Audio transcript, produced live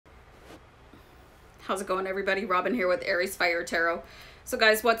How's it going, everybody? Robin here with AriesFireTarot. So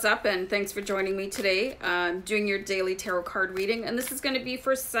guys, what's up, and thanks for joining me today. I'm doing your daily tarot card reading, and this is going to be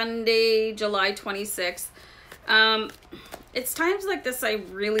for Sunday, July 26th. It's times like this I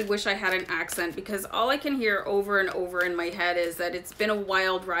really wish I had an accent, because all I can hear over and over in my head is that it's been a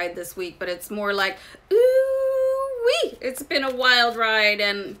wild ride this week, but it's more like, ooh-wee, it's been a wild ride.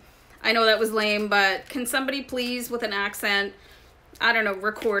 And I know that was lame, but can somebody please, with an accent, I don't know,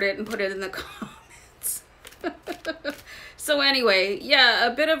 record it and put it in the comments. So anyway, yeah,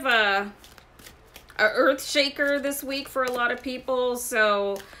 a bit of a earth shaker this week for a lot of people.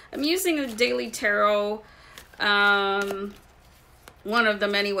 So I'm using a daily tarot, one of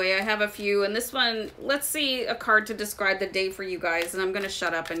them anyway. I have a few, and this one, let's see a card to describe the day for you guys, and I'm gonna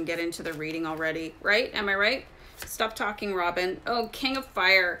shut up and get into the reading already, right? Am I right? Stop talking, Robin. Oh, King of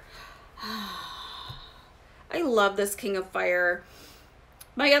Fire. I love this King of Fire.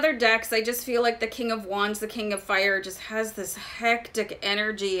 My other decks, I just feel like the King of Wands, the King of Fire just has this hectic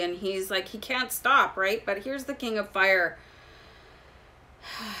energy, and he's like, he can't stop, right? But here's the King of Fire.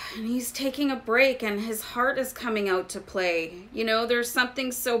 And he's taking a break, and his heart is coming out to play. You know, there's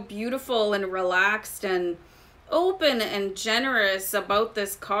something so beautiful and relaxed and open and generous about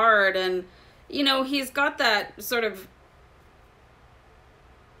this card. And, you know, he's got that sort of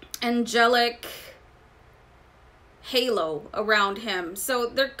angelic halo around him. So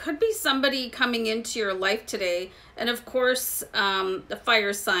there could be somebody coming into your life today. And of course, the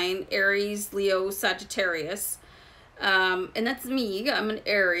fire sign, Aries, Leo, Sagittarius. And that's me. I'm an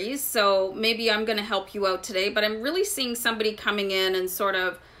Aries, so maybe I'm going to help you out today. But I'm really seeing somebody coming in and sort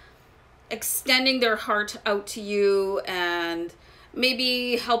of extending their heart out to you, and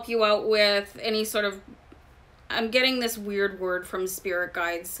maybe help you out with any sort of, I'm getting this weird word from spirit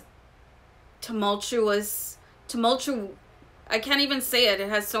guides, I can't even say it. It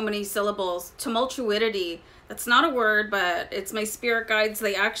has so many syllables. Tumultuity. That's not a word, but it's my spirit guides.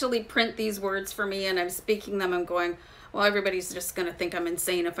 They actually print these words for me, and I'm speaking them. I'm going, well, everybody's just going to think I'm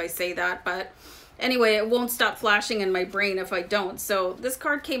insane if I say that. But anyway, it won't stop flashing in my brain if I don't. So this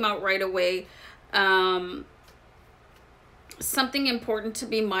card came out right away. Something important to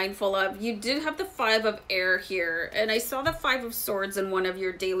be mindful of. You did have the Five of Air here, and I saw the Five of Swords in one of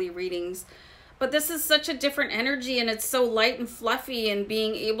your daily readings. But this is such a different energy, and it's so light and fluffy, and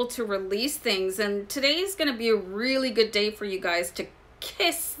being able to release things. And today is going to be a really good day for you guys to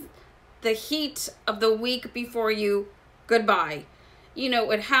kiss the heat of the week before you goodbye. You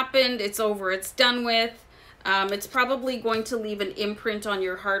know, it happened, it's over, it's done with. It's probably going to leave an imprint on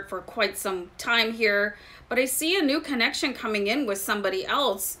your heart for quite some time here. But I see a new connection coming in with somebody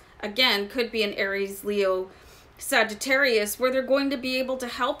else. Again, could be an Aries, Leo, Sagittarius, where they're going to be able to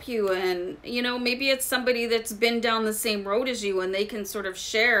help you. And, you know, maybe it's somebody that's been down the same road as you, and they can sort of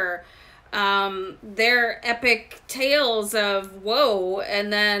share their epic tales of woe,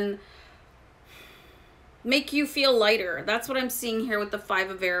 and then make you feel lighter. That's what I'm seeing here with the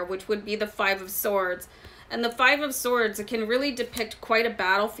Five of Air, which would be the Five of Swords. And the Five of Swords, it can really depict quite a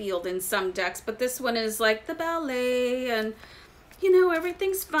battlefield in some decks, but this one is like the ballet, and, you know,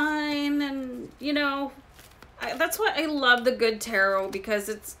 everything's fine, and, you know, that's why I love the good tarot, because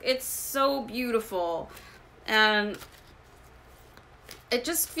it's so beautiful, and it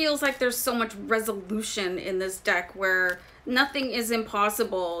just feels like there's so much resolution in this deck where nothing is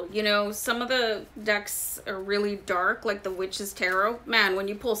impossible. You know, some of the decks are really dark, like the Witch's Tarot. Man, when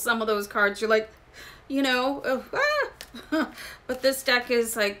you pull some of those cards, you're like, you know, but this deck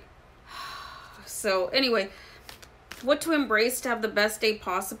is like, so anyway, what to embrace to have the best day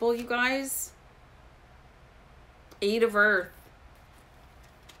possible, you guys? Eight of Earth.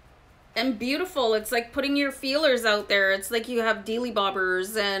 And beautiful. It's like putting your feelers out there. It's like you have dealy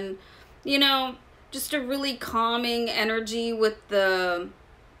bobbers, and, you know, just a really calming energy with the,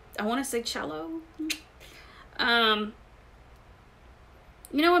 I want to say cello.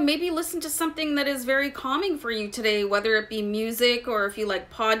 You know, and maybe listen to something that is very calming for you today, whether it be music, or if you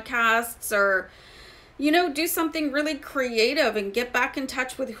like podcasts, or, you know, do something really creative and get back in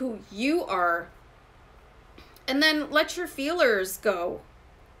touch with who you are. And then let your feelers go.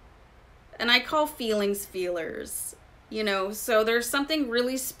 And I call feelings feelers, you know. So there's something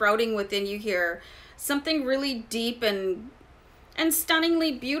really sprouting within you here. Something really deep and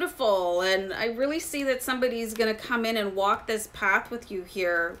stunningly beautiful. And I really see that somebody's going to come in and walk this path with you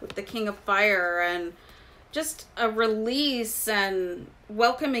here with the King of Fire. And just a release and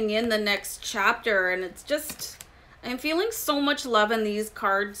welcoming in the next chapter. And it's just, I'm feeling so much love in these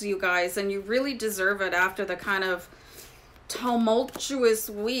cards, you guys, and you really deserve it after the kind of tumultuous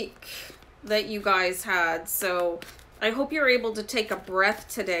week that you guys had. So I hope you're able to take a breath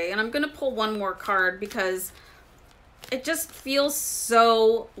today. And I'm going to pull one more card because it just feels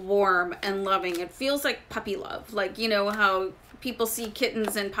so warm and loving. It feels like puppy love. Like, you know how people see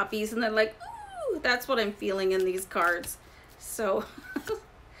kittens and puppies and they're like, ooh, that's what I'm feeling in these cards. So,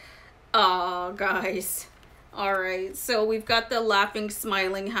 oh, guys. All right. So we've got the laughing,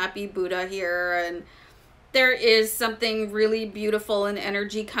 smiling, happy Buddha here. And there is something really beautiful and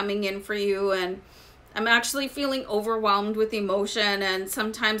energy coming in for you. And I'm actually feeling overwhelmed with emotion, and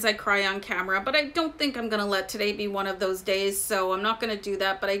sometimes I cry on camera, but I don't think I'm going to let today be one of those days, so I'm not going to do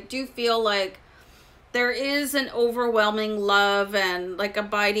that. But I do feel like there is an overwhelming love and like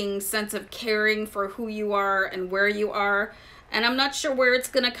abiding sense of caring for who you are and where you are. And I'm not sure where it's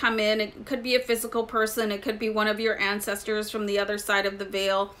going to come in. It could be a physical person. It could be one of your ancestors from the other side of the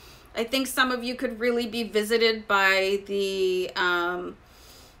veil. I think some of you could really be visited by the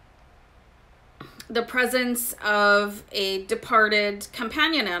presence of a departed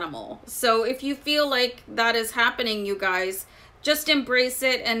companion animal. So if you feel like that is happening, you guys, just embrace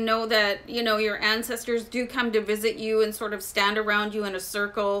it and know that, you know, your ancestors do come to visit you and sort of stand around you in a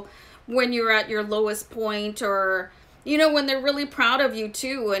circle when you're at your lowest point, or, you know, when they're really proud of you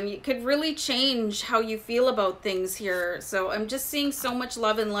too, and it could really change how you feel about things here. So I'm just seeing so much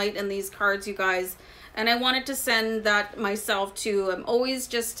love and light in these cards, you guys, and I wanted to send that myself too. I'm always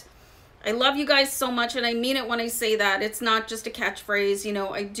just, I love you guys so much, and I mean it when I say that. It's not just a catchphrase, you know.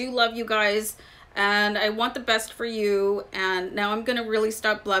 I do love you guys, and I want the best for you. And now I'm going to really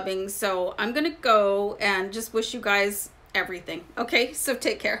stop blubbing, so I'm going to go and just wish you guys everything. Okay, so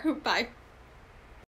take care. Bye.